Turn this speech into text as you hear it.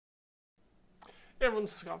Hey everyone,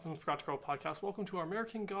 this is Scott from the Forgot to Grow Podcast. Welcome to our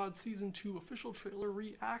American Gods Season 2 official trailer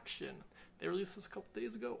reaction. They released this a couple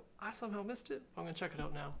days ago. I somehow missed it. I'm going to check it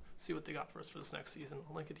out now, see what they got for us for this next season.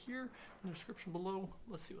 I'll link it here in the description below.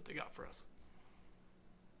 Let's see what they got for us.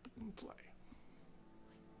 Play.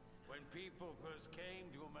 When people first came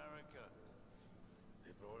to America,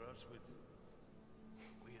 they brought us with them.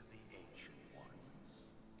 We are the ancient ones.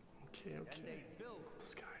 Okay. And they built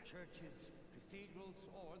this guy. Churches, cathedrals,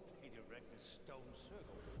 or they erect a stone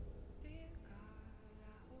circle. Dear God,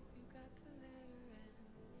 I hope you got the letter and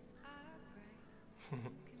I pray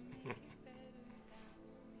you can make it better down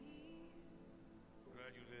here.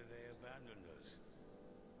 Gradually they abandoned us.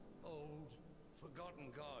 Old,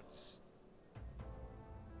 forgotten gods.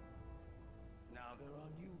 Now there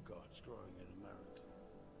are new gods growing in America.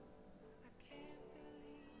 I can't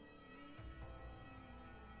believe it.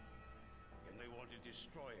 And they want to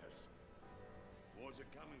destroy us. War's a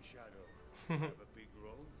coming, Shadow. I have a big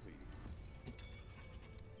role for you.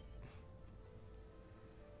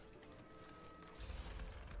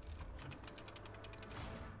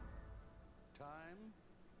 Time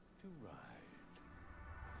to ride.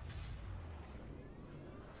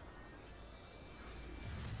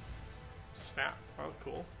 Snap. Oh,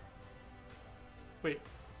 cool. Wait,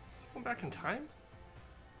 is he going back in time?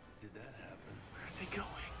 Did that happen? Where are they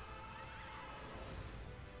going?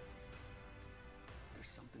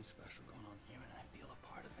 There's something special going on here, and I feel a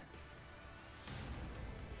part of it.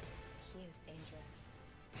 He is dangerous.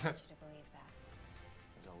 I want you to believe that.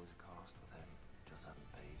 There's always a cost with him. Just haven't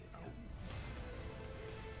paid it yet.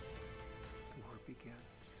 The war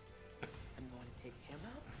begins. And you want to take him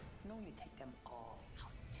out? No, you take them all out.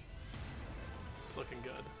 This is looking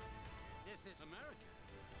good. This is America.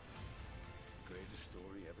 Greatest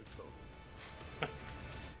story ever told. Oh.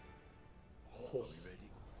 Are we ready?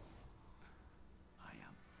 I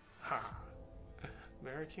am. Ha.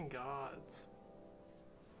 American Gods.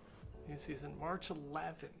 New season, March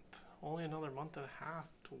 11th. Only another month and a half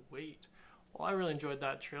to wait. Well, I really enjoyed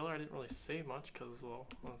that trailer. I didn't really say much because, well,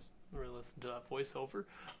 I was really listening to that voiceover.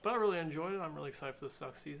 But I really enjoyed it. I'm really excited for this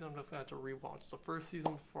next season. I'm definitely going to have to rewatch the first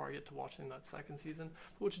season before I get to watching that second season.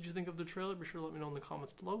 But what did you think of the trailer? Be sure to let me know in the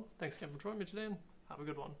comments below. Thanks again for joining me today, and have a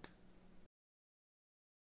good one.